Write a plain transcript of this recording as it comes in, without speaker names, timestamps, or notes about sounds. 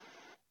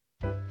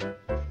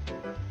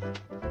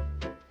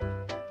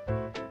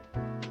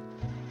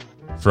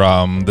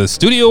From the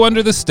studio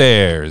under the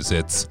stairs,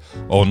 it's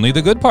Only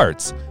the Good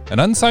Parts,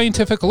 an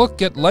unscientific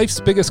look at life's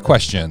biggest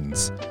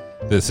questions.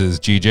 This is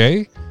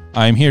GJ.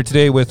 I'm here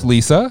today with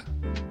Lisa.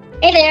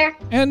 Hey there.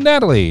 And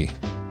Natalie.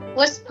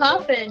 What's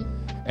poppin'?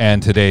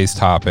 And today's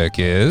topic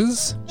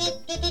is...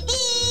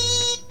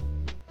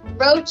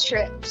 road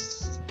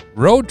trips.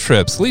 Road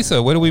trips.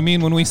 Lisa, what do we mean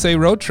when we say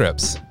road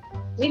trips?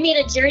 We mean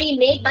a journey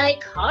made by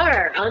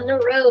car on the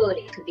road.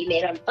 It could be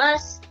made on a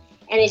bus.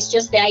 And it's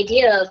just the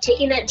idea of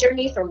taking that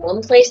journey from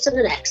one place to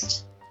the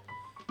next.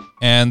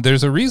 And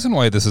there's a reason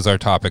why this is our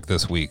topic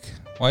this week.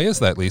 Why is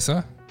that,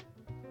 Lisa?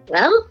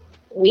 Well,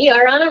 we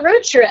are on a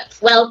road trip.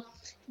 Well,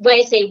 when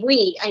I say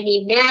we, I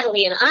mean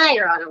Natalie and I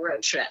are on a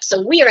road trip.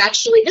 So we are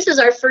actually, this is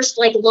our first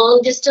long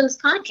distance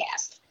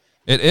podcast.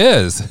 It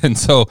is. And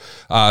so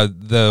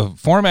the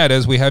format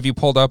is we have you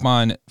pulled up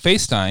on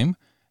FaceTime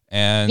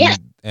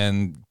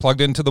and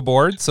plugged into the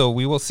board. So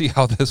we will see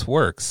how this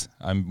works.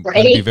 I'm going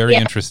to be very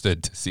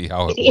interested to see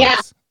how it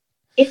works.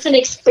 It's an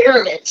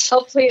experiment.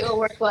 Hopefully it will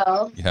work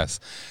well. Yes.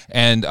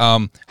 And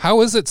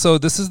how is it? So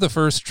this is the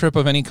first trip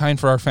of any kind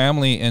for our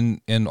family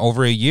in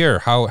over a year.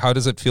 How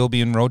does it feel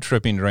being road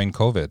tripping during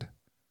COVID?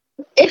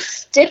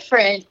 It's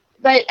different,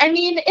 but I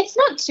mean, it's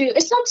not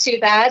too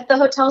bad. The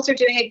hotels are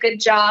doing a good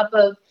job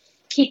of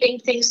keeping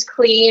things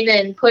clean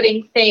and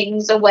putting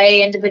things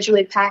away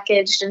individually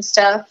packaged and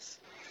stuff.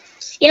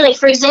 Yeah, like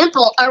for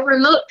example, our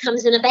remote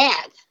comes in a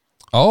bag.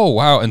 Oh,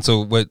 wow. And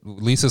so what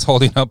Lisa's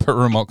holding up her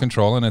remote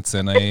control and it's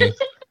in a,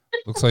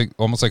 looks like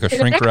almost like a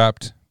shrink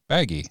wrapped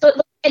baggie.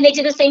 And they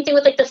did the same thing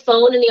with the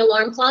phone and the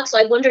alarm clock. So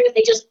I wonder if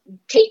they just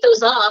take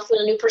those off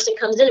when a new person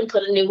comes in and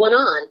put a new one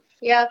on.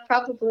 Yeah,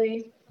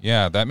 probably.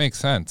 Yeah, that makes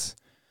sense.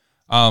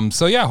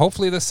 So yeah,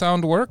 hopefully this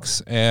sound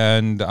works.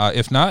 And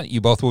if not,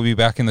 you both will be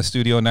back in the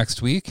studio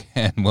next week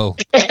and we'll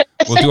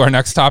do our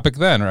next topic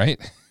then, right?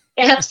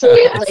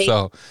 Absolutely.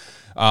 So,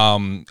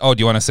 do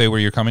you want to say where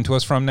you're coming to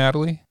us from,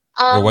 Natalie?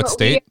 Or what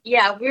state?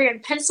 We're in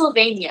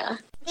Pennsylvania.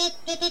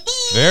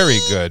 Very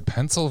good.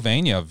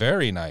 Pennsylvania.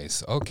 Very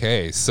nice.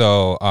 Okay.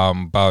 So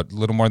about a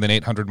little more than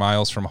 800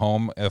 miles from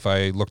home, if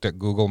I looked at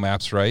Google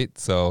Maps right.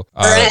 So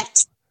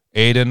correct.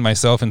 Aiden,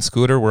 myself, and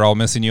Scooter, we're all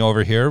missing you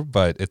over here,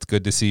 but it's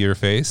good to see your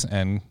face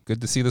and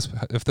good to see this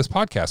if this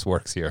podcast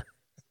works here.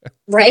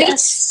 Right?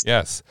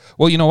 Yes.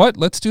 Well, you know what?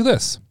 Let's do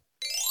this.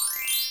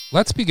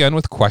 Let's begin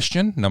with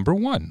question number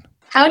 1.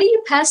 How do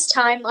you pass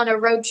time on a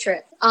road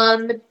trip?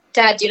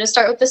 Dad, do you want to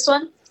start with this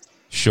one?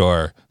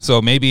 Sure. So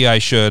maybe I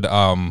should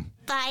Bias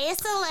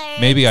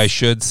alert. maybe I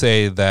should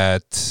say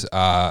that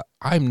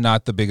I'm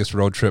not the biggest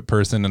road trip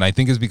person, and I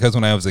think it's because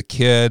when I was a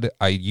kid,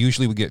 I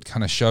usually would get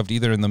kind of shoved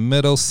either in the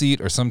middle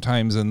seat or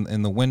sometimes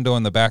in the window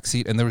in the back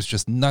seat, and there was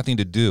just nothing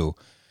to do.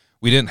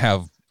 We didn't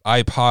have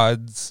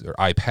iPods or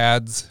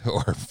iPads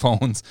or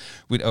phones.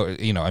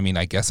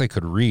 I guess I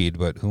could read,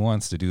 but who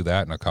wants to do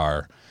that in a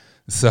car?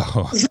 So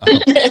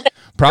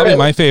probably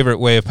my favorite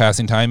way of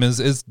passing time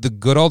is the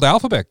good old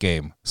alphabet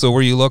game. So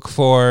where you look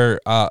for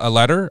a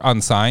letter on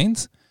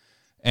signs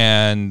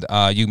and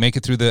you make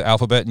it through the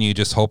alphabet and you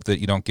just hope that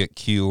you don't get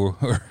Q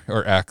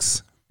or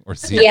X or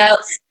Z. Yeah,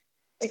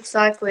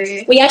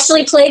 exactly. We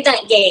actually played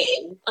that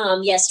game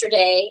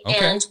yesterday, Okay.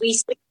 and we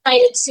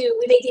made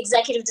the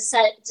executive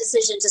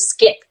decision to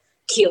skip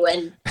Q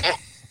and X.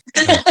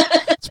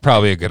 It's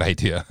probably a good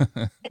idea.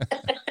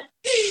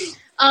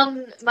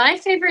 My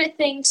favorite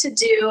thing to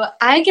do,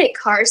 I get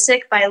car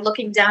sick by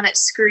looking down at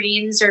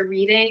screens or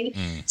reading.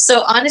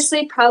 So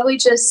honestly, probably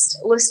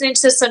just listening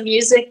to some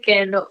music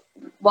and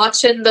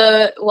watching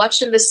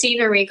the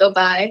scenery go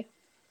by.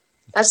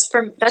 That's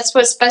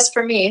what's best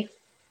for me.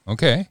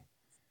 Okay.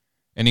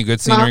 Any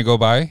good scenery go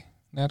by,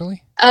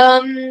 Natalie?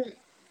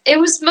 It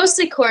was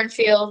mostly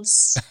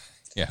cornfields.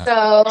 Yeah.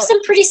 So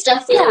Some pretty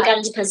stuff that we got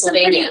into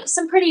Pennsylvania.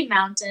 some pretty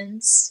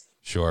mountains.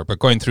 Sure. But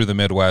going through the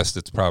Midwest,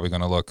 it's probably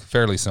going to look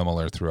fairly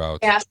similar throughout.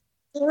 Yeah.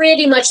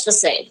 Pretty much the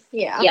same.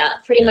 Yeah. Yeah,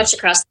 pretty much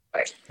across the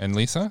board. And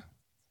Lisa?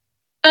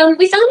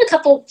 We found a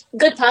couple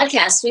good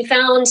podcasts. We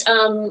found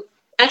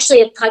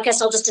actually a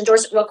podcast. I'll just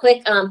endorse it real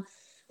quick.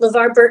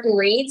 LeVar Burton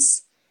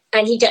reads,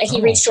 and he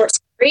reads short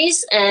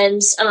stories.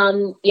 And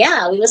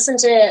we listened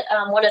to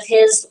one of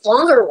his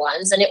longer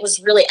ones, and it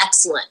was really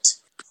excellent.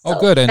 Oh,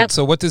 good. And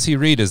so what does he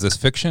read? Is this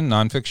fiction,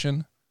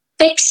 nonfiction?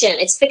 Fiction.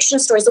 It's fiction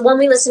stories. The one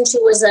we listened to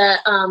was a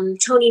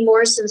Toni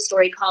Morrison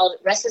story called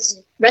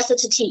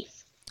Recitative.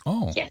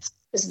 Oh, yes,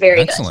 it's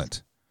very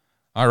excellent.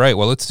 All right,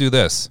 well, let's do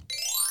this.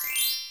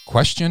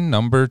 Question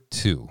number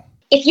 2.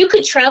 If you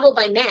could travel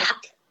by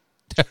map,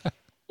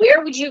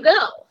 where would you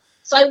go?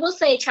 So I will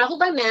say travel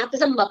by map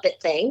is a Muppet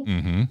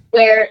thing,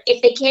 where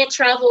if they can't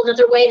travel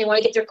another way, they want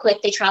to get there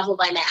quick, they travel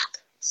by map.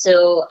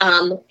 So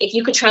if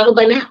you could travel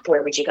by map,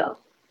 where would you go?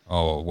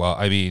 Oh, well,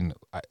 I mean,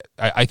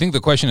 I think the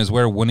question is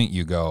where wouldn't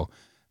you go?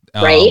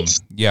 Right?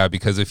 Yeah,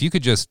 because if you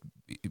could just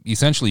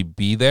essentially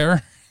be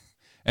there,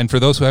 and for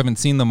those who haven't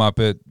seen the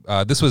Muppet,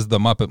 this was the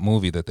Muppet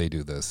movie that they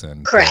do this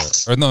in.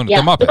 Correct. The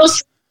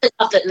Muppets. The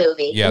Muppet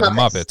movie. Yeah, the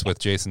Muppets with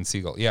Jason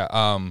Segel. Yeah.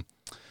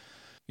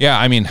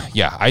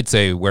 I'd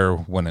say where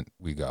wouldn't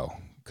we go?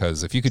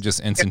 Because if you could just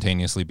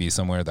instantaneously be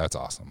somewhere, that's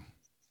awesome.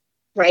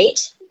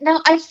 Right?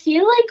 Now, I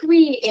feel like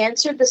we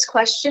answered this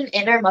question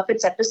in our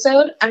Muppets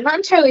episode. I'm not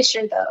entirely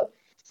sure, though.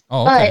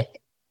 Oh, okay.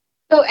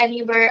 But go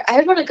anywhere. I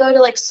would want to go to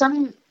like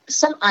some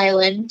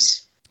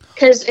island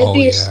because it'd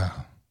be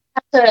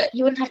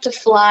you wouldn't have to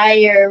fly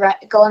or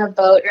go on a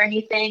boat or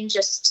anything.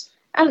 Just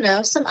I don't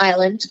know, some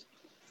island.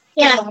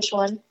 Yeah. Which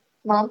one,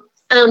 Mom?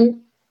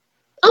 I'm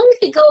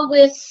gonna go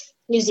with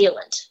New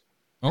Zealand.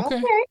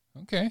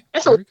 Okay.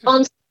 That's a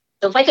long.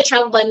 So if I could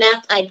travel by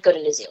map, I'd go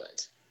to New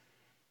Zealand.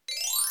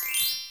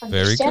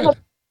 Very good.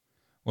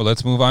 Well,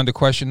 let's move on to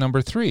question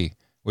number 3,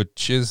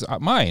 which is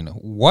mine.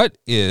 What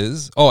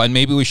is... Oh, and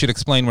maybe we should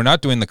explain we're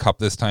not doing the cup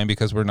this time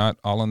because we're not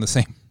all in the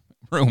same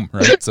room,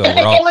 right? So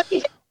we're all...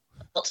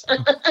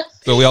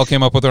 So we all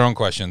came up with our own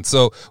questions.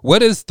 So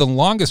what is the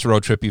longest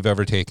road trip you've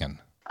ever taken?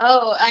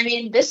 Oh, I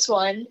mean, this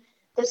one.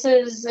 This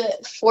is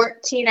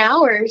 14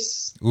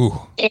 hours.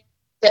 Ooh. And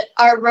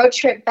our road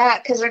trip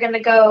back, because we're gonna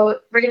go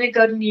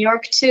to New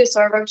York too, so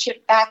our road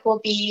trip back will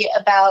be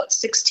about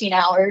 16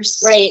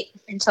 hours, right,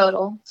 in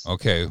total.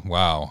 Okay,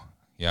 wow,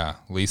 yeah,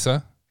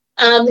 Lisa.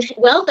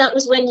 Well, that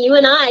was when you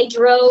and I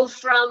drove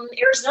from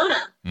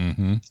Arizona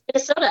to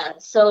Minnesota,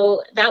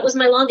 so that was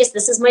my longest.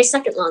 This is my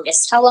second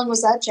longest. How long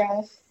was that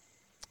drive?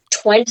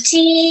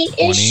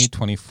 20-ish?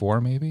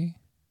 24 maybe.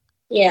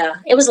 Yeah,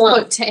 it was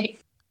long. Is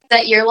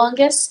that your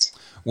longest?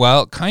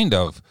 Well, kind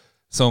of.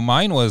 So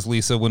mine was,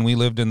 Lisa, when we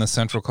lived in the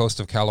Central Coast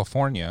of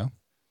California.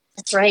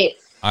 That's right.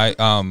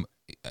 And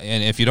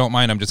if you don't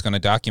mind, I'm just going to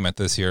document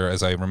this here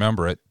as I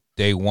remember it.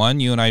 Day 1,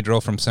 you and I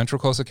drove from Central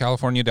Coast of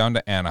California down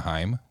to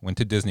Anaheim, went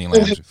to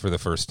Disneyland for the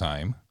first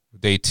time.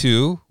 Day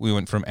 2, we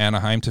went from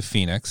Anaheim to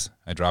Phoenix.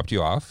 I dropped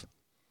you off.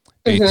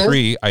 Day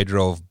 3, I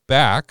drove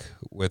back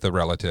with a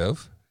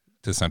relative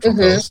to Central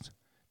Coast.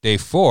 Day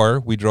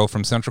 4, we drove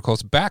from Central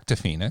Coast back to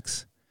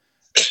Phoenix.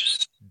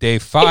 Day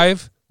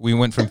 5, we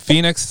went from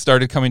Phoenix,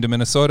 started coming to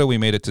Minnesota. We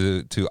made it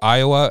to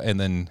Iowa, and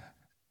then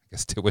I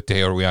guess what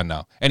day are we on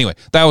now? Anyway,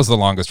 that was the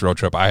longest road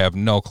trip. I have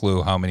no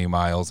clue how many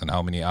miles and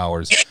how many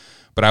hours,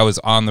 but I was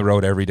on the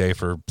road every day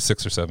for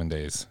 6 or 7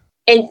 days.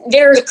 And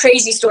there are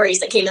crazy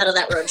stories that came out of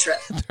that road trip.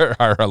 There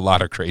are a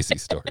lot of crazy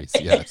stories,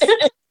 yes.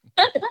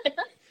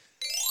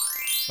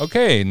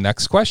 Okay,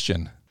 next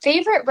question.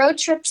 Favorite road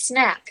trip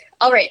snack?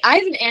 All right, I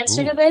have an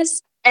answer to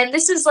this, and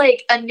this is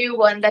like a new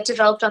one that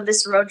developed on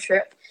this road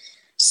trip.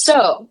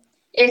 So,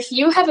 if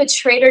you have a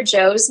Trader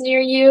Joe's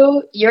near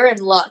you, you're in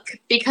luck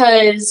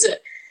because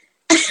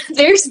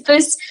there's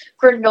this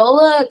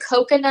granola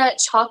coconut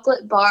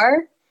chocolate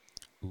bar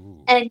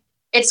and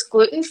it's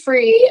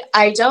gluten-free.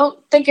 I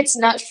don't think it's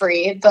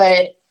nut-free,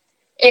 but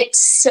it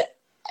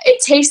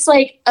tastes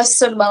like a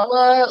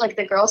Samoa, like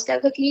the Girl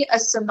Scout cookie, a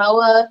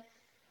Samoa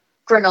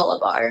granola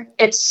bar.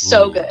 It's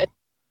so good.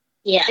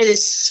 Yeah, it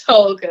is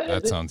so good.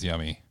 That sounds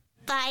yummy.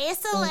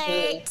 Bias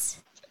alert.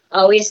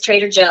 Always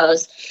Trader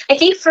Joe's. I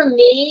think for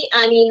me,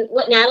 I mean,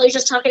 what Natalie was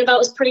just talking about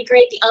was pretty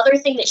great. The other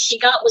thing that she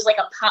got was like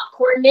a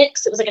popcorn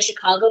mix. It was like a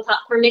Chicago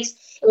popcorn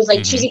mix. It was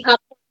like cheesy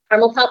popcorn,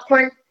 caramel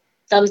popcorn.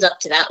 Thumbs up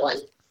to that one.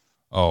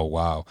 Oh,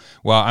 wow.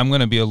 Well, I'm going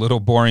to be a little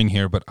boring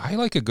here, but I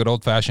like a good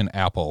old-fashioned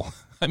apple.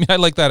 I mean, I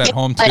like that at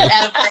home, too.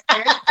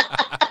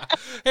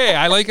 Hey,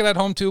 I like it at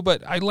home, too,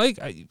 but I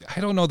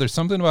don't know, there's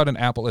something about an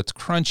apple. It's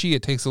crunchy.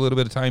 It takes a little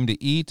bit of time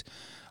to eat.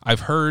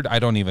 I've heard, I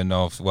don't even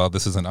know if, well,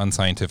 this is an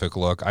unscientific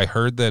look. I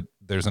heard that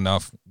there's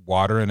enough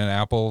water in an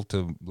apple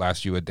to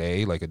last you a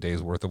day, like a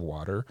day's worth of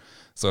water.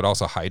 So it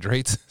also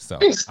hydrates. So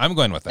I'm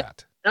going with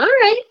that. All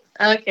right.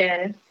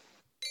 Okay.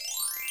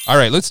 All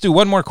right, let's do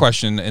one more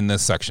question in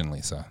this section,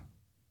 Lisa.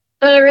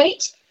 All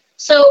right.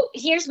 So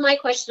here's my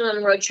question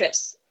on road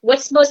trips.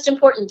 What's most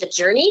important, the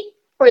journey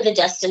or the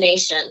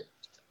destination?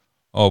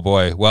 Oh,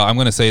 boy. Well, I'm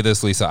going to say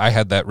this, Lisa. I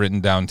had that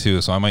written down, too,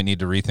 so I might need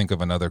to rethink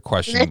of another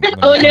question when we come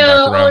back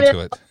around to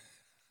it.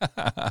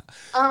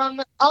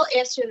 I'll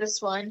answer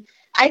this one.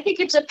 I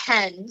think it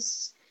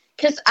depends.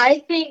 Because I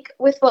think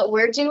with what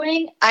we're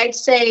doing, I'd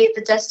say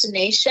the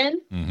destination.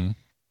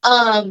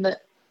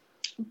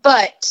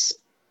 But,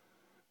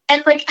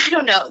 and like, I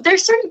don't know.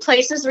 There's certain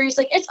places where you're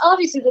like, it's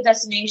obviously the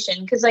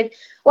destination. Because, like,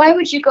 why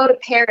would you go to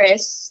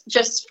Paris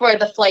just for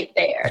the flight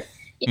there?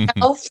 You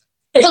know?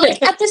 But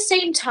like at the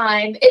same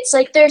time, it's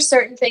like there's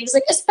certain things,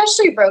 like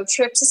especially road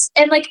trips,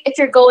 and like if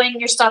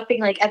you're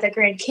stopping like at the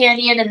Grand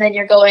Canyon and then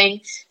you're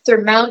going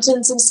through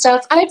mountains and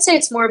stuff. I'd say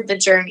it's more of the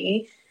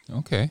journey.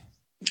 Okay.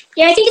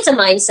 Yeah, I think it's a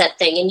mindset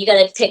thing, and you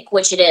got to pick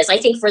which it is. I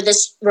think for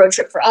this road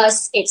trip for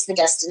us, it's the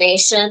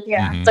destination.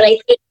 Yeah. But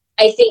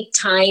I think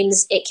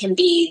times it can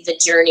be the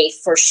journey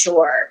for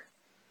sure.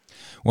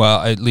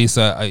 Well,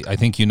 Lisa, I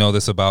think you know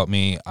this about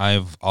me.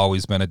 I've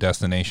always been a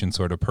destination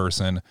sort of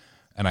person.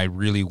 And I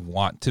really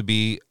want to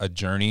be a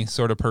journey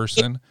sort of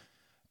person.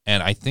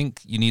 And I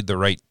think you need the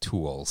right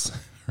tools,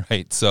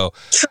 right? So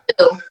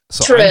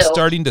True. I'm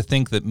starting to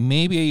think that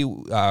maybe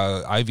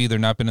I've either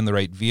not been in the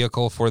right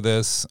vehicle for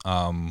this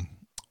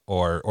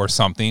or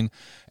something.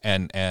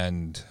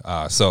 And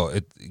so,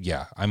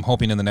 I'm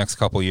hoping in the next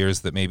couple of years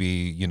that maybe,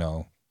 you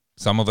know,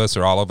 some of us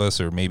or all of us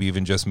or maybe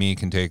even just me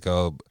can take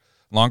a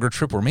longer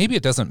trip where maybe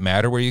it doesn't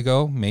matter where you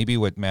go. Maybe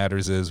what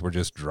matters is we're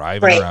just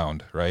driving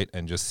around, right?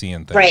 And just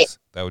seeing things. Right.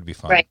 That would be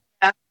fun. Right.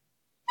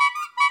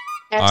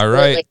 All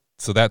right.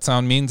 So that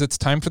sound means it's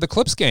time for the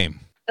Clips game.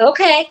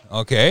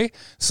 Okay.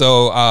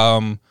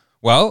 So,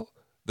 well,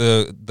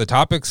 the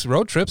topic's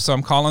road trips, so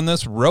I'm calling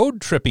this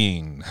road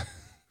tripping.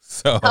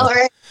 So all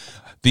right.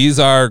 These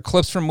are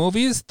clips from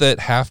movies that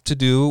have to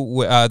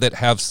do that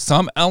have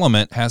some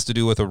element has to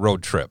do with a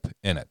road trip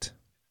in it.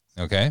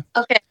 Okay.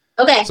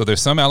 So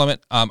there's some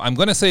element. I'm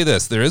going to say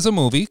this: there is a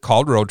movie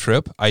called Road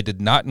Trip. I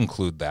did not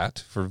include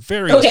that for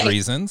various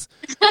reasons,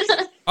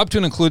 up to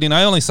and including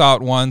I only saw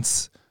it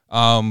once,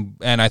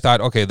 and I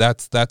thought, okay,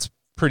 that's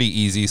pretty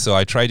easy. So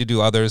I tried to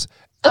do others.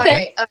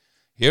 Okay.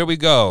 Here we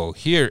go.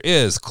 Here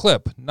is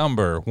clip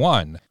number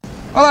 1.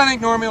 Well, I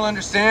think Normie will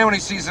understand when he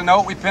sees the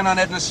note we pin on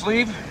Edna's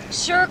sleeve.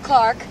 Sure,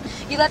 Clark.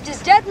 He left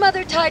his dead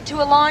mother tied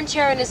to a lawn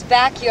chair in his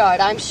backyard.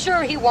 I'm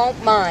sure he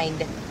won't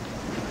mind.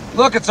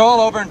 Look, it's all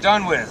over and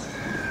done with.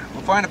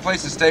 We'll find a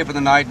place to stay for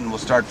the night and we'll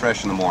start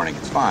fresh in the morning.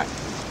 It's fine.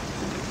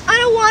 I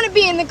don't want to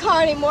be in the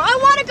car anymore. I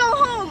want to go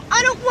home.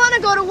 I don't want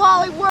to go to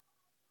Wally World.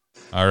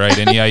 All right.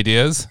 Any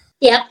ideas?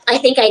 Yep, I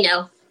think I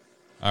know.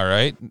 All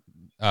right.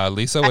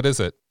 Lisa, what is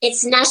it?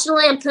 It's National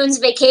Lampoon's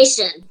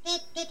Vacation.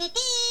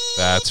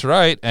 That's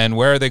right. And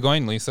where are they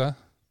going, Lisa?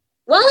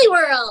 Wally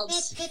World.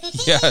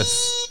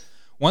 Yes.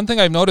 One thing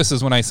I've noticed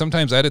is when I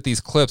sometimes edit these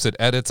clips, it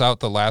edits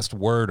out the last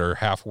word or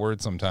half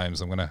word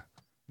sometimes. I'm going to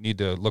need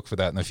to look for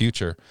that in the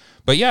future.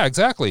 But yeah,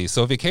 exactly.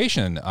 So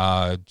Vacation,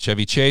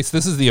 Chevy Chase.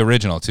 This is the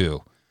original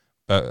too.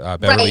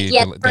 Beverly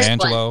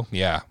D'Angelo.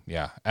 Yeah.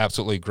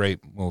 Absolutely great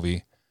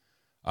movie.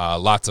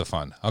 Lots of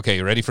fun. Okay,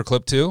 you ready for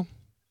clip 2?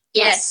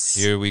 Yes.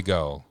 Here we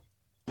go.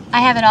 I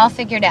have it all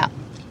figured out.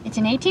 It's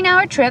an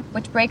 18-hour trip,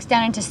 which breaks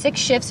down into 6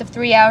 shifts of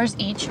 3 hours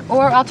each,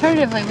 or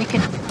alternatively, we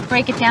could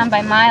break it down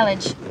by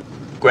mileage.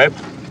 Grape?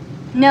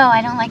 No,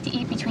 I don't like to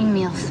eat between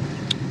meals.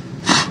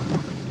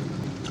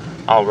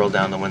 I'll roll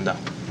down the window.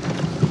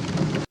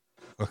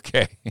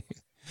 Okay.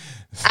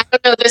 I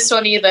don't know this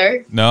one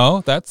either.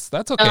 No, that's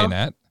okay,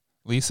 Nat.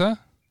 Lisa?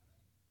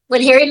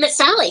 When Harry Met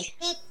Sally.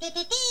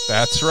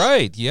 That's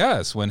right.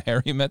 Yes, When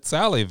Harry Met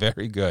Sally.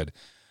 Very good.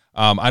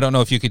 I don't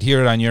know if you could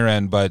hear it on your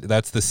end, but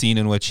that's the scene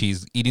in which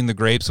he's eating the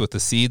grapes with the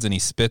seeds and he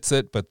spits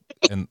it,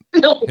 and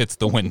hits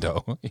the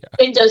window. Yeah.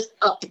 Windows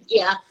up.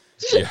 Yeah.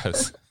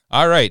 Yes.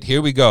 All right, here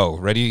we go.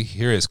 Ready?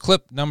 Here is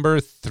clip number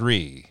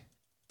 3.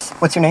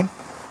 What's your name?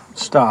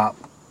 Stop.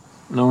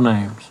 No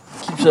names.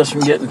 Keeps us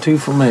from getting too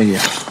familiar.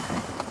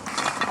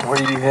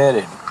 Where are you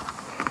headed?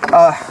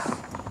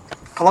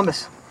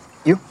 Columbus.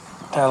 You?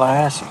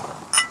 Tallahassee.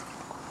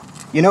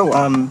 You know,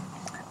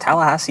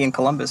 Tallahassee and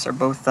Columbus are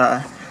both,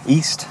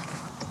 east.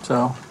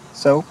 So,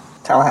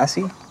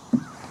 Tallahassee? You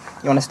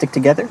want to stick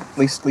together, at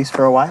least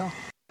for a while?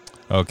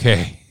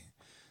 Okay.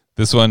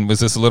 Was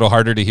this a little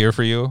harder to hear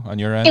for you on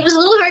your end? It was a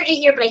little hard to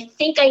hear, but I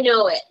think I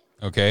know it.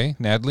 Okay.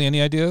 Natalie,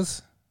 any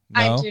ideas?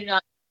 No? I do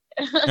not.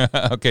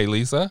 Okay,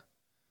 Lisa?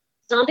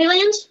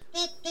 Zombieland?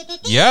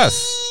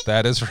 Yes,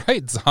 that is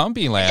right.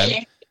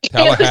 Zombieland.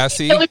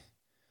 Tallahassee.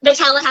 The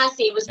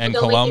Tallahassee was and the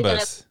only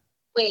Columbus.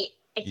 Wait,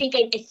 I think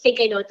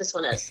I know what this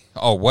one is.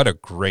 Oh, what a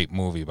great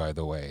movie, by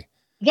the way.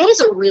 That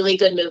is a really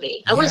good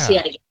movie. I want to see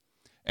that again.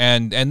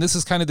 And this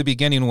is kind of the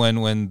beginning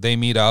when they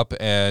meet up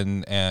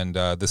and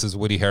this is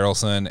Woody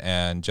Harrelson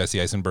and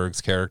Jesse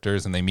Eisenberg's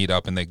characters, and they meet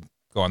up and they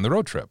go on the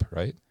road trip,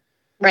 right?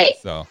 Right.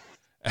 So,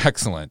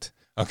 excellent.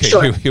 Okay,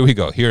 Sure. here we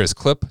go. Here is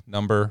clip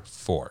number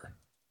 4.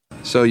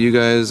 So you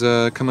guys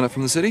coming up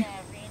from the city?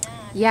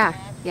 Yeah.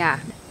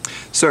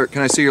 Sir,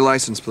 can I see your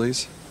license,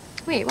 please?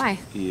 Wait, why?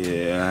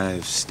 Yeah, I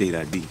have state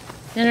ID.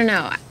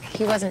 No.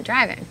 He wasn't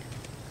driving.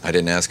 I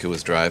didn't ask who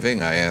was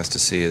driving. I asked to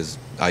see his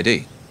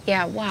ID.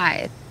 Yeah,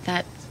 why?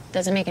 That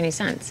doesn't make any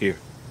sense. Here.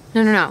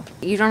 No.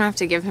 You don't have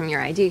to give him your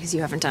ID because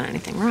you haven't done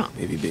anything wrong.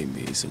 Baby,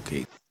 it's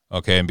okay.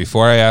 Okay, and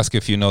before I ask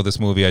if you know this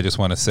movie, I just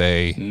want to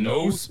say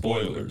no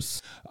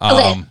spoilers.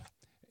 Okay.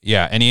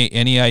 Yeah,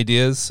 any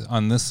ideas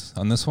on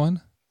this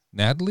one?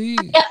 Natalie?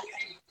 Yeah.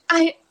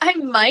 I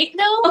might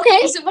know.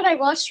 Okay. Is it what I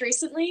watched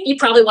recently? You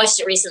probably watched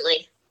it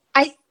recently.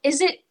 Is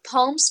it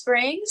Palm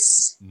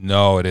Springs?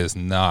 No, it is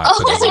not.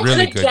 Oh, but it's a that's a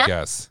really good good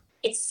guess.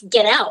 It's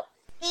Get Out.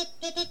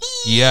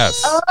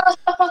 Yes.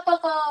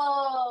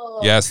 Oh.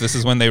 Yes, this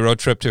is when they road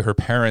trip to her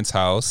parents'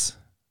 house.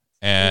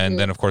 And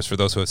then, of course, for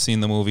those who have seen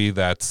the movie,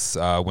 that's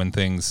when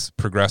things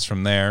progress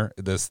from there.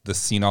 This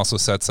scene also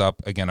sets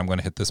up, again, I'm going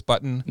to hit this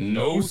button.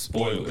 No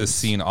spoilers. This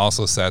scene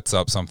also sets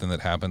up something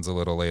that happens a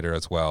little later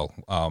as well.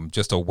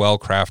 Just a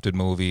well-crafted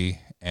movie.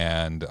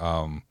 And,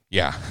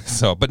 yeah.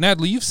 So, but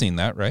Natalie, you've seen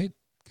that, right?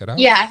 Get Out?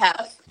 Yeah, I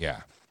have.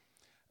 Yeah.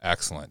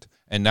 Excellent.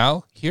 And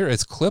now, here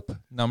is clip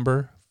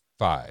number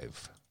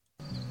 5.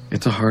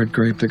 It's a hard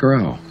grape to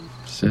grow.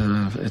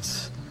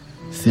 It's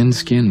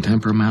thin-skinned,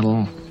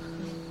 temperamental,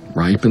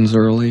 ripens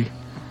early.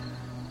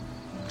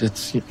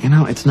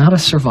 It's not a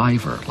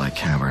survivor like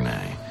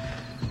Cabernet,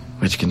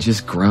 which can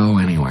just grow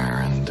anywhere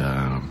and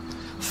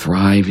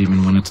thrive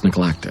even when it's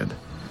neglected.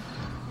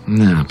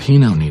 No,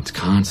 Pinot needs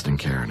constant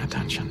care and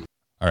attention.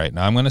 All right.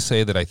 Now I'm going to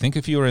say that I think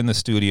if you were in the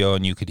studio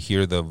and you could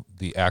hear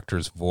the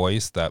actor's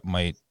voice, that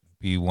might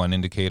be one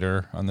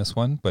indicator on this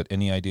one. But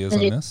any ideas on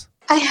this?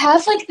 I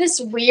have like this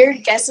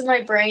weird guess in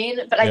my brain,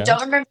 but I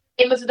don't remember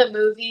the name of the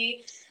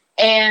movie,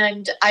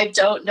 and I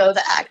don't know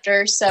the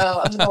actor,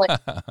 so I'm gonna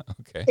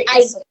okay.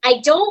 I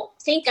don't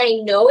think I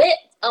know it.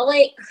 All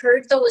I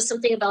heard though was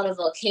something about a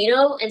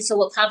volcano, and so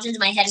what popped into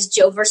my head is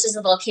Joe versus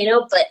the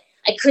volcano, but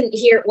I couldn't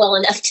hear it well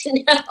enough to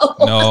know.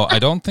 No, I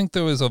don't think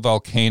there was a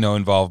volcano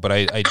involved, but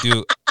I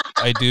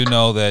do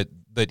know that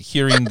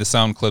hearing the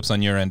sound clips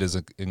on your end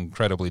is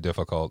incredibly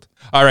difficult.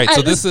 All right,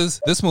 so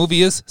this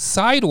movie is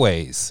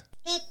Sideways.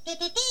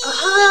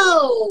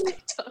 Oh,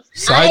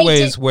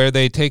 Sideways, where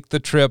they take the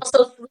trip.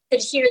 Also, we could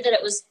hear that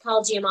it was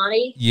Paul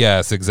Giamatti.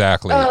 Yes,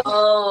 exactly.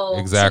 Oh,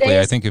 exactly.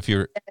 I think if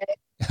you're,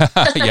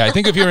 I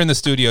think if you're in the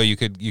studio, you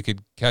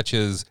could catch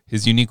his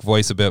unique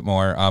voice a bit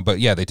more. But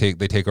yeah, they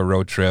take a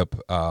road trip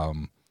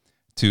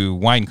to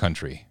wine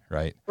country,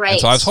 right? Right.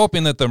 And so I was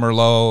hoping that the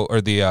Merlot or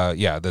the I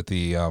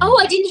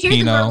didn't hear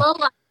Pinot. the Merlot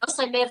line.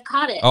 I may have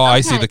caught it. Oh, okay.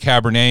 I see the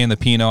Cabernet and the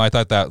Pinot. I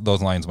thought that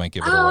those lines might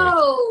give it away.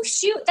 Oh,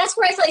 shoot. That's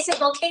where I thought you said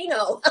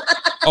volcano.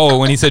 Oh,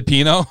 when he said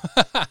Pinot?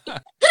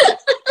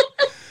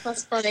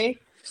 That's funny.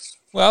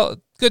 Well,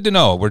 good to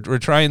know. We're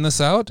trying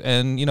this out,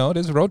 and, it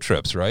is road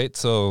trips, right?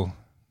 So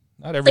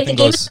not everything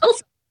goes...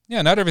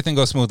 Yeah, not everything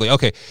goes smoothly.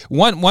 Okay,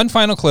 one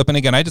final clip, and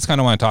again, I just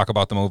kind of want to talk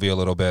about the movie a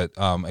little bit.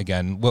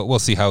 Again, we'll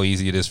see how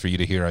easy it is for you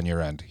to hear on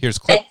your end. Here's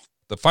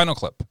the final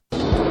clip.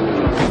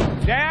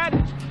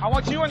 Dad, I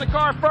want you in the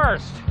car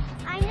first.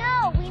 I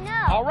know, we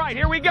know. All right,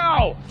 here we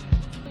go.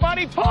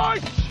 Buddy,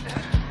 push.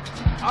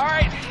 All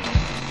right.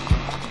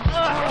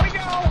 Here we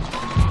go.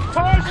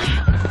 Push.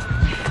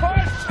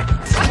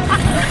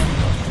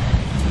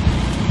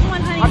 Come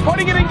on, honey. I'm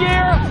putting it in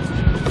gear.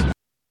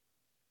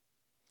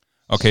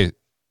 Okay,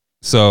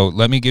 so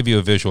let me give you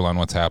a visual on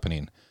what's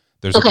happening.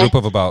 There's a group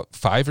of about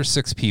 5 or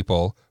 6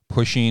 people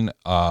pushing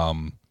a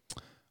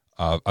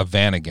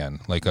van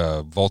again, like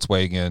a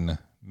Volkswagen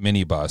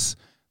minibus.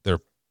 They're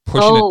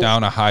pushing it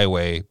down a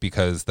highway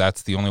because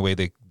that's the only way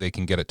they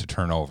can get it to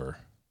turn over.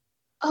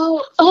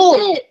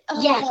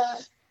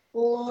 Yes.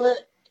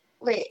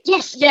 Wait.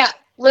 Yes. Yeah.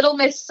 Little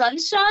Miss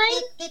Sunshine?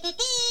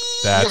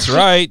 That's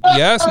right.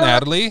 Yes,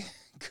 Natalie.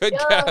 Good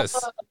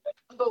guess.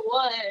 Number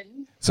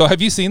one. So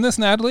have you seen this,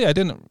 Natalie? I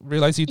didn't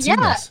realize you'd seen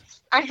this.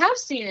 I have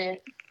seen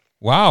it.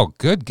 Wow,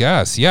 good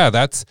guess. Yeah,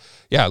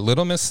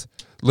 Little Miss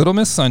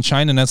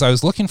Sunshine. And as I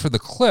was looking for the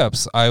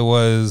clips, I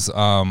was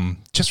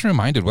just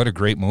reminded what a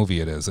great movie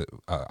it is.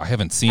 I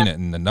haven't seen it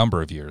in a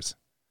number of years.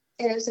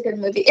 It was a good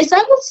movie. Is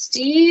that with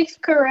Steve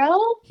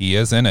Carell? He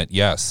is in it,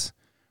 yes.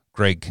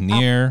 Greg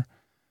Kinnear,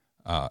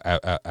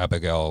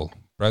 Abigail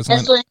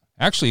Breslin.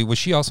 Actually, was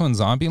she also in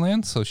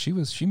Zombieland? So she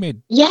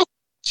made... Yes,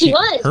 she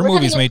was. Her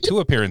movies made 2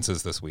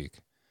 appearances this week.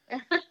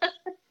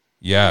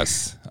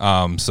 Yes.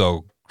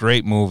 So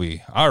great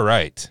movie. All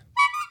right.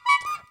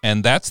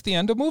 And that's the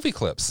end of movie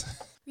clips.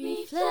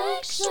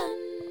 Reflections.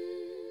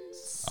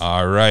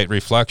 All right,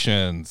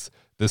 reflections.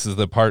 This is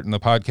the part in the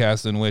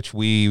podcast in which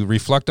we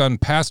reflect on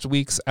past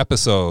week's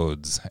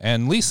episodes.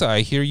 And Lisa,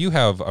 I hear you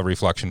have a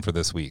reflection for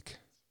this week.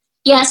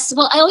 Yes.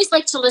 Well, I always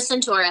like to listen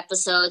to our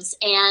episodes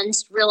and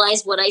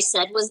realize what I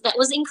said was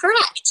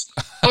incorrect.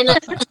 And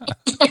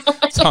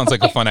sounds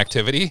like a fun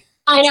activity.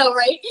 I know,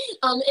 right?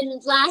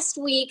 And last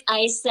week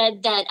I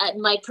said that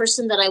my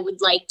person that I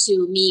would like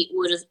to meet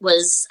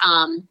was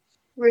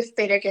Ruth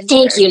Bader Ginsburg.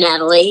 Thank you,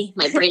 Natalie.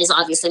 My brain is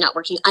obviously not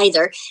working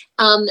either.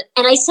 And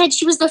I said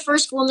she was the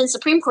first woman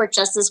Supreme Court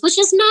justice, which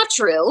is not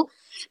true,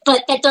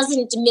 but that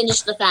doesn't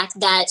diminish the fact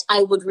that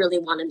I would really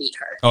want to meet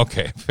her.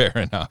 Okay, fair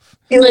enough.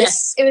 It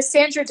was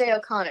Sandra Day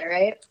O'Connor,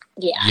 right?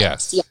 Yeah.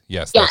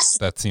 Yes.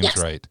 That seems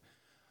right.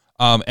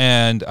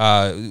 And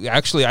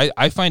actually,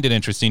 I find it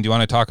interesting. Do you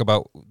want to talk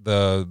about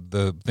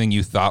the thing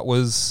you thought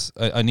was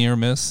a near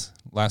miss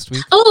last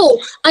week?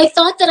 Oh, I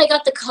thought that I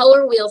got the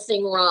color wheel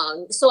thing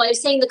wrong. So I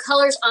was saying the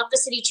colors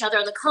opposite each other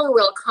on the color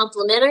wheel are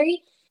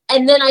complementary.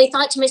 And then I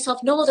thought to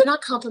myself, no, they're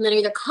not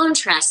complementary, they're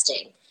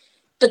contrasting.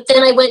 But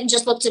then I went and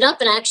just looked it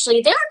up, and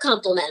actually they're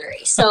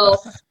complementary. So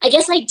I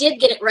guess I did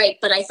get it right,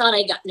 but I thought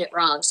I'd gotten it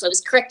wrong. So I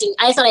was correcting.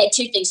 I thought I had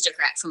 2 things to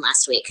correct from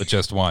last week. But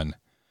just one.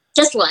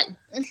 Just one.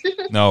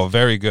 No,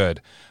 very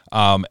good.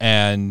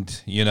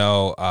 And,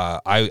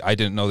 I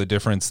didn't know the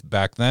difference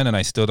back then, and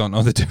I still don't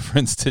know the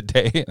difference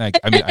today.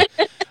 And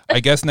I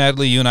guess,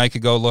 Natalie, you and I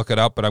could go look it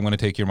up, but I'm going to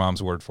take your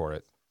mom's word for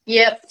it.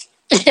 Yep.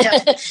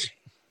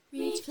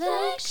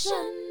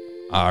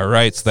 Reflection. All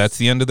right, so that's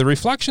the end of the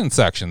reflection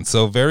section.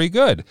 So very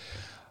good.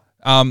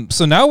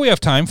 So now we have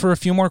time for a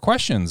few more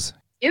questions.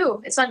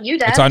 It's on you,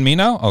 Dad. It's on me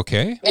now?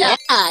 Okay. Yeah,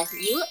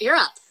 you're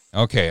up.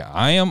 Okay,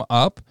 I am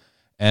up.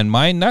 And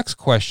my next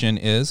question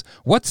is,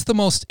 what's the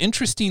most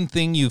interesting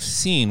thing you've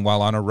seen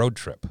while on a road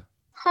trip?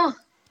 Huh.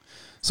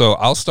 So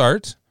I'll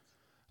start.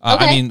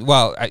 Okay. I mean,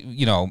 well,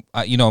 you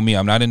know me,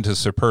 I'm not into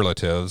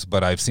superlatives,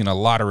 but I've seen a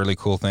lot of really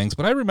cool things.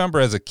 But I remember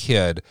as a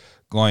kid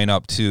going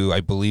up to,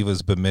 I believe it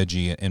was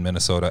Bemidji in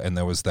Minnesota, and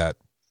there was that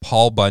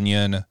Paul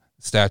Bunyan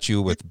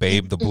statue with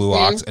Babe the blue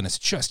ox, and it's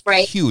just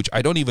huge.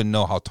 I don't even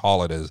know how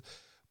tall it is,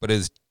 but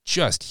it's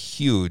just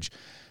huge.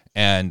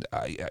 And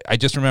I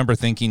just remember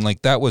thinking,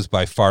 like, that was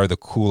by far the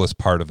coolest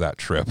part of that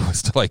trip,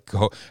 was to like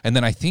go. And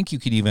then I think you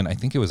could even, I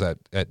think it was at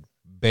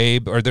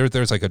Babe, or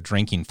there's like a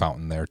drinking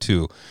fountain there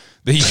too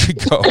that you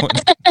could go.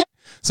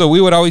 So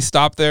we would always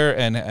stop there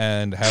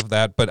and have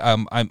that. But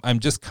I'm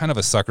just kind of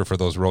a sucker for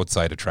those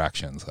roadside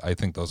attractions. I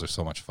think those are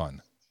so much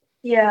fun.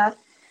 Yeah.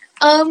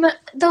 I'm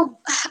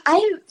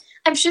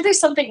sure there's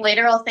something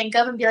later I'll think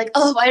of and be like,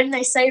 oh, why didn't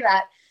I say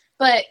that?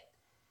 But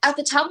at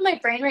the top of my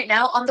brain right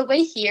now, on the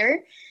way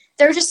here,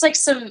 there were just like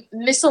some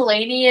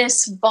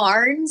miscellaneous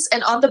barns,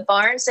 and on the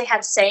barns they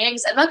had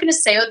sayings. I'm not going to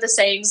say what the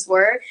sayings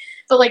were,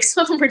 but like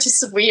some of them were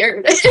just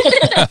weird.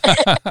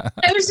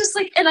 I was just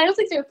like, and I don't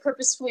think they were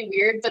purposefully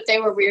weird, but they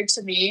were weird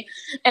to me.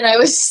 And I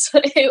was,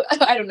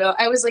 I don't know.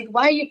 I was like,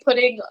 why are you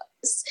putting?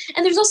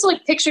 And there's also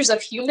like pictures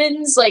of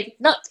humans, like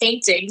not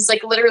paintings,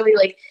 like literally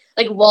like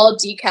wall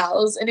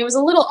decals, and it was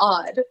a little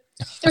odd.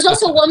 There's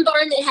also one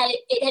barn that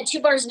had two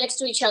barns next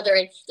to each other,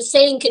 and the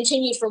saying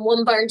continued from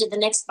one barn to the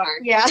next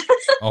barn. Yeah.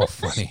 Oh,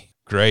 funny.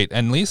 Great.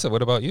 And Lisa,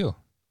 what about you?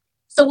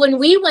 So when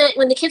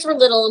the kids were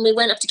little and we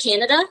went up to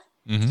Canada,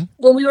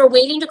 when we were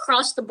waiting to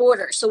cross the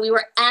border, so we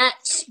were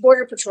at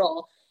Border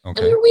Patrol, and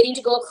we were waiting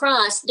to go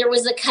across, there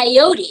was a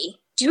coyote.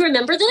 Do you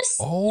remember this?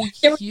 Oh,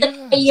 there was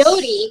a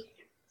coyote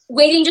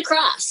waiting to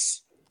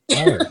cross.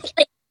 Oh.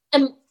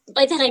 And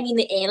by that I mean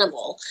the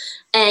animal.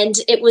 And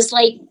it was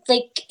like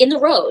in the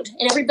road,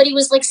 and everybody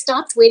was like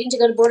stopped waiting to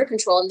go to border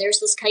control, and there's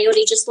this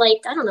coyote just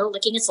like, I don't know,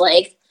 licking its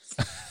leg.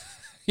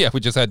 Yeah, we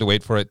just had to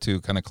wait for it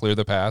to kind of clear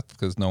the path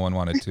because no one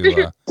wanted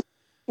to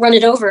run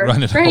it over.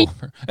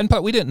 Over.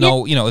 But we didn't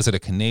know, is it a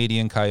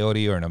Canadian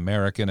coyote or an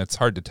American? It's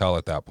hard to tell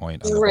at that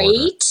point on the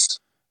border.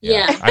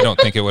 Yeah. I don't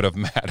think it would have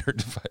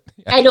mattered. But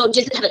yeah. I know,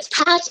 did it have its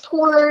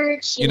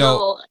passport? You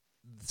know.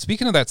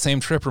 Speaking of that same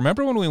trip,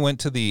 remember when we went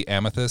to the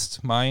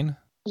Amethyst mine?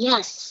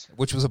 Yes.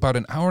 Which was about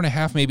an hour and a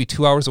half, maybe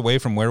 2 hours away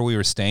from where we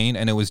were staying,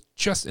 and it was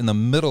just in the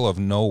middle of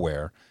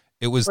nowhere.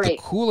 It was the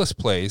coolest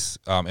place.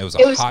 It was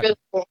hot. Really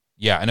cool.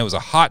 Yeah, and it was a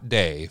hot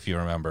day, if you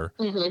remember.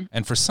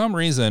 And for some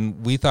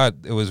reason, we thought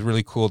it was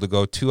really cool to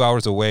go 2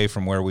 hours away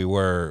from where we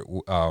were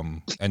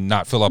and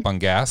not fill up on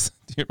gas.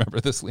 Do you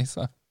remember this,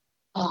 Lisa?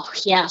 Oh,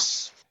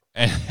 yes.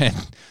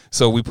 And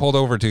so we pulled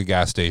over to a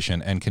gas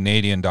station, and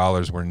Canadian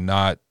dollars were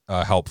not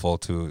helpful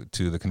to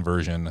the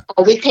conversion.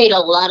 Oh, we paid a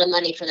lot of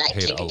money for that.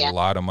 Paid a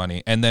lot of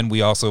money. And then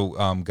we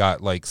also got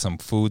like some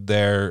food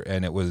there,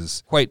 and it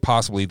was quite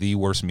possibly the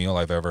worst meal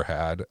I've ever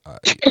had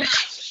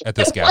at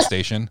this gas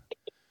station.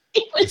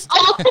 It was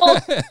awful.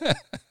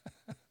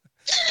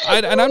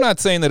 And I'm not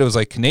saying that it was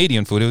like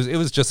Canadian food. It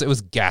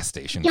was gas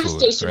station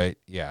food, right?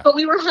 Yeah. But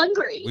we were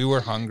hungry. We were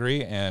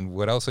hungry, and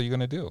what else are you going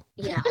to do?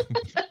 Yeah.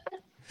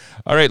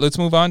 All right, let's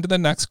move on to the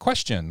next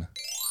question.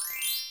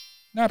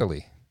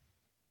 Natalie.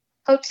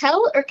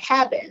 Hotel or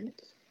cabin?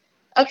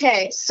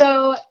 Okay,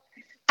 so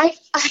I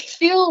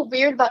feel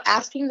weird about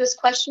asking this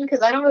question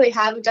because I don't really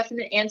have a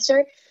definite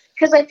answer,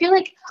 because I feel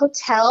like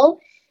hotel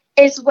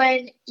is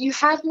when you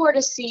have more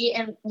to see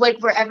and like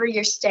wherever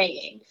you're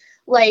staying.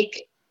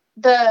 Like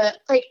a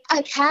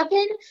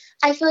cabin,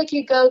 I feel like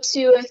you go to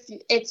if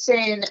it's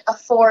in a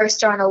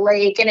forest or on a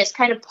lake and it's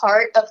kind of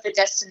part of the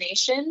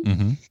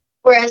destination.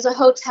 Whereas a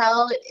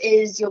hotel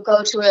is you'll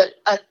go to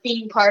a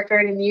theme park or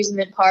an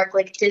amusement park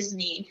like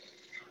Disney,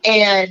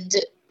 and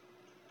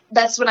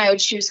that's when I would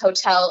choose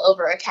hotel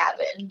over a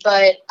cabin.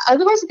 But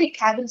otherwise, I think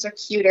cabins are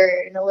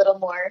cuter and a little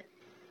more,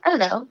 I don't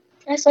know,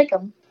 I just like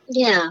them.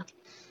 Yeah.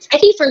 I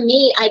think for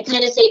me, I'd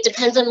kind of say it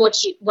depends on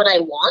what I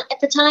want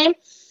at the time.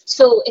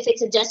 So if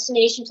it's a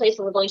destination place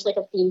where we're going to like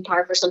a theme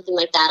park or something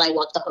like that, I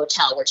want the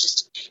hotel.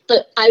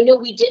 But I know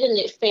we did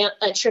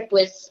a trip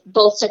with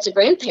both sets of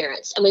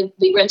grandparents, and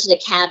we rented a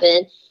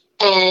cabin,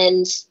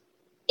 and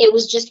it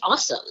was just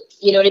awesome.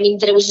 You know what I mean?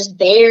 That it was just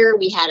there.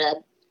 We had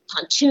a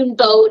pontoon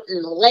boat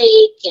and the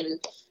lake, and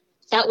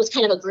that was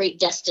kind of a great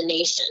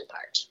destination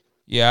part.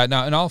 Yeah.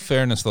 Now, in all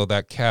fairness, though,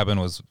 that cabin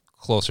was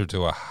closer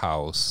to a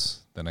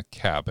house than a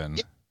cabin.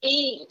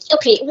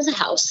 Okay, it was a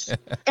house.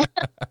 A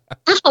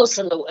house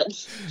in the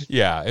woods.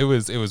 Yeah, it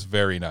was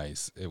very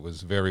nice. It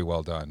was very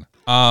well done.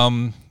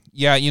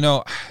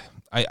 Yeah,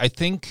 I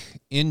think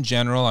in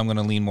general I'm going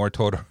to lean more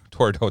toward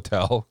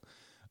hotel.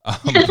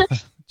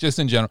 Just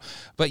in general.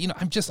 But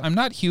I'm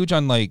not huge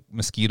on like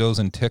mosquitoes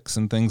and ticks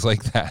and things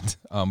like that.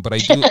 But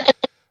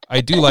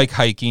I do like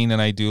hiking,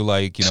 and I do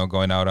like,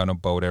 going out on a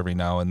boat every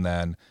now and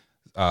then.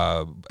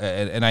 I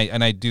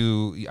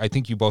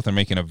think you both are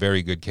making a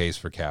very good case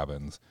for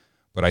cabins.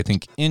 But I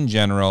think in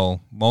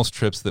general, most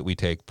trips that we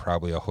take,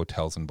 probably a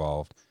hotel's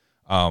involved.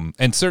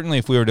 And certainly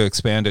if we were to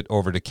expand it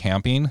over to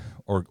camping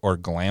or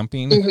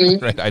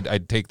glamping, right,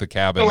 I'd take the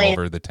cabin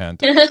over the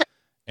tent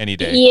any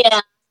day.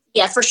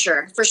 Yeah, for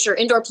sure. For sure.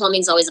 Indoor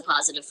plumbing's always a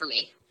positive for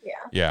me. Yeah.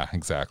 Yeah,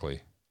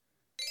 exactly.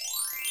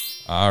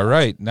 All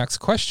right, next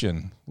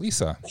question.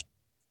 Lisa.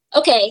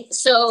 Okay,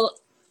 so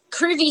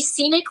curvy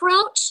scenic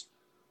route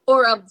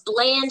or a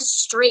bland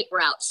straight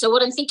route? So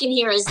what I'm thinking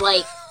here is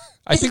like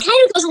I think it kind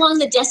of goes along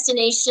the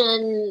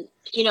destination,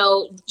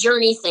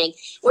 journey thing,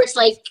 where it's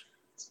like,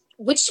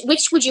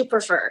 which would you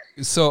prefer?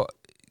 So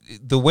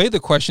the way the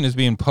question is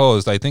being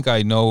posed, I think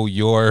I know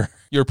your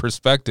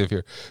perspective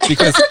here,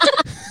 because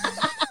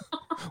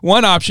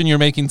one option you're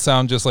making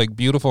sound just like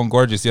beautiful and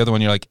gorgeous. The other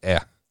one you're like, eh.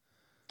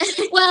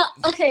 Well,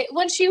 okay.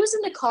 When she was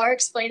in the car,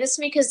 explain this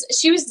to me, because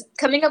she was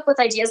coming up with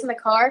ideas in the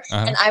car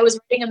and I was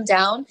writing them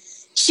down.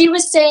 She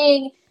was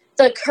saying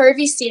the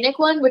curvy scenic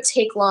one would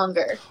take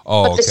longer.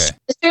 Oh, but the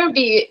show would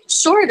be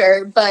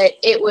shorter, but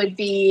it would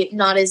be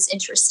not as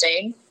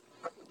interesting.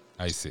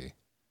 I see.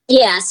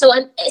 Yeah, so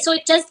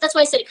it does. That's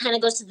why I said it kind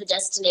of goes to the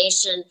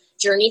destination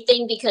journey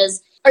thing,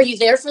 because are you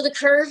there for the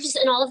curves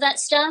and all of that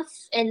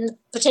stuff and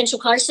potential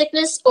car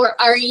sickness, or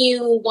are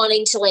you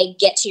wanting to like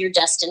get to your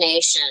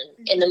destination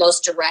in the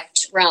most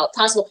direct route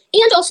possible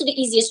and also the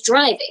easiest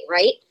driving,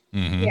 right?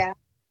 Mm-hmm. Yeah.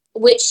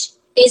 Which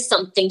is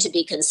something to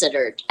be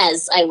considered,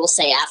 as I will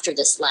say after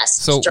this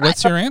last So drive.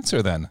 what's your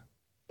answer then?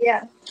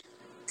 Yeah.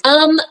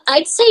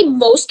 I'd say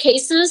most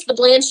cases the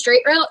bland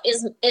straight route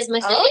is my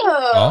thing.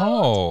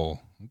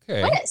 Oh,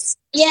 okay. Yes.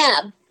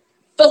 Yeah.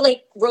 But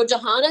like Road to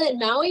Hana and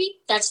Maui,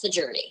 that's the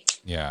journey.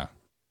 Yeah.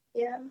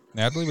 Yeah.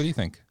 Natalie, what do you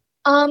think?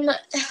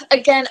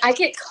 Again, I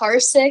get car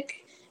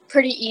sick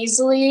pretty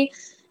easily.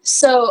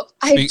 So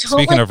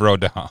Speaking of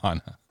Road to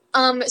Hana.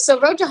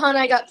 So Road to Hana,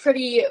 I got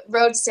pretty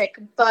road sick,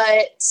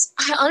 but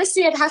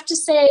honestly, I'd have to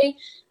say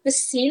the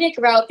scenic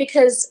route,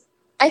 because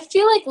I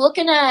feel like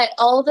looking at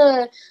all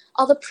the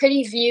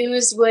pretty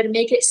views would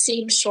make it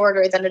seem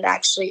shorter than it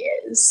actually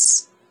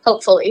is.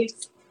 Hopefully.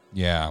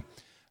 Yeah.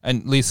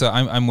 And Lisa,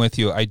 I'm with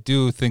you. I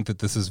do think that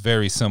this is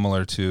very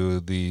similar to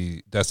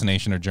the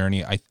destination or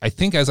journey. I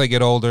think as I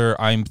get older,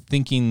 I'm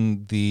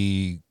thinking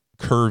the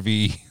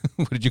curvy,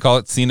 what did you call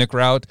it? Scenic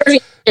route?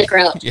 Scenic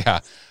route.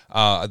 Yeah.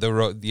 The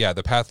road,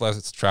 the path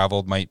less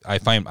traveled I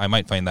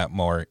might find that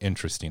more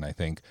interesting, I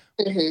think.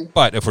 Mm-hmm.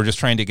 But if we're just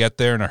trying to get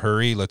there in a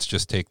hurry, let's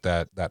just take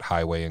that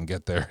highway and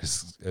get there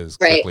as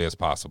quickly as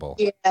possible.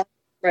 Yeah.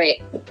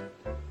 Right.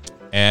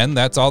 And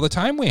that's all the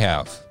time we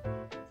have.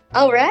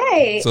 All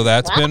right. So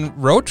that's been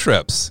road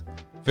trips.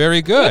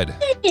 Very good.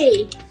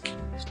 Hey.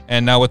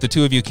 And now what the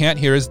two of you can't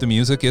hear is the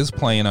music is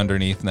playing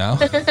underneath now.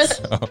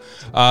 So,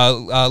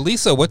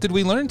 Lisa, what did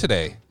we learn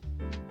today?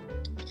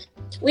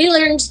 We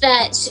learned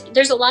that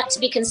there's a lot to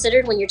be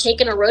considered when you're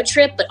taking a road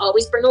trip, but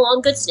always bring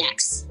along good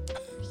snacks.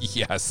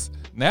 Yes.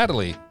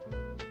 Natalie?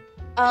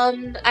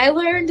 I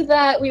learned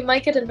that we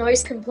might get a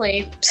noise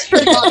complaint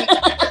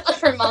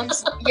for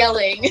mom's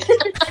yelling.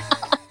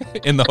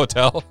 In the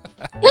hotel?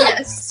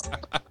 Yes.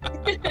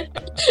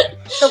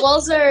 The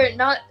walls are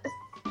not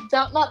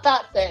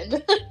that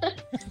thin,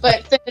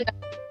 but thin enough.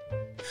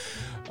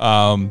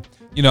 I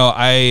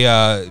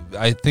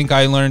think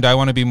I learned I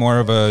want to be more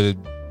of a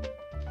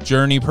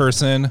journey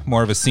person,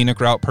 more of a scenic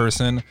route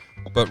person.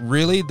 But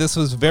really, this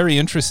was very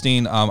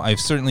interesting. I've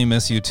certainly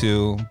missed you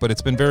too, but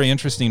it's been very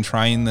interesting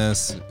trying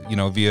this,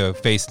 via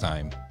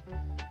FaceTime.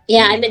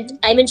 Yeah,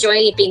 I'm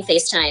enjoying it being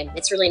FaceTime.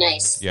 It's really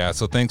nice. Yeah,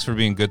 so thanks for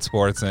being good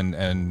sports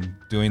and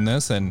doing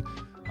this. And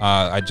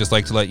I'd just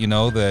like to let you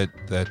know that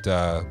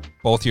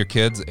both your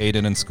kids,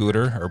 Aiden and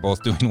Scooter, are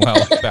both doing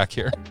well back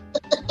here.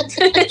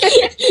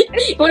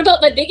 What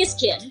about my biggest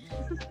kid?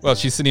 Well,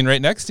 she's sitting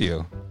right next to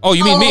you. Oh,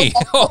 you mean me?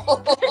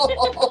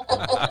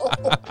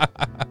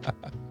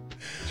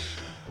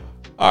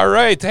 All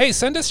right. Hey,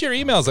 send us your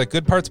emails at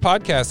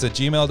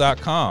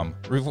goodpartspodcast@gmail.com.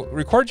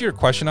 Record your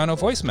question on a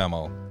voice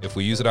memo. If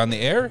we use it on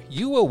the air,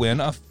 you will win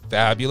a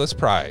fabulous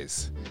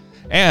prize.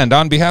 And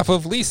on behalf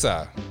of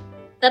Lisa.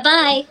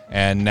 Bye-bye.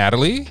 And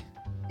Natalie.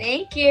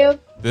 Thank you.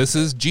 This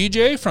is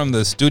GJ from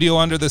the studio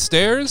under the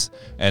stairs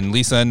and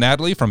Lisa and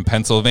Natalie from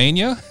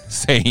Pennsylvania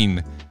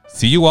saying,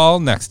 see you all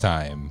next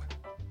time.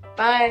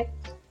 Bye.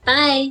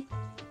 Bye.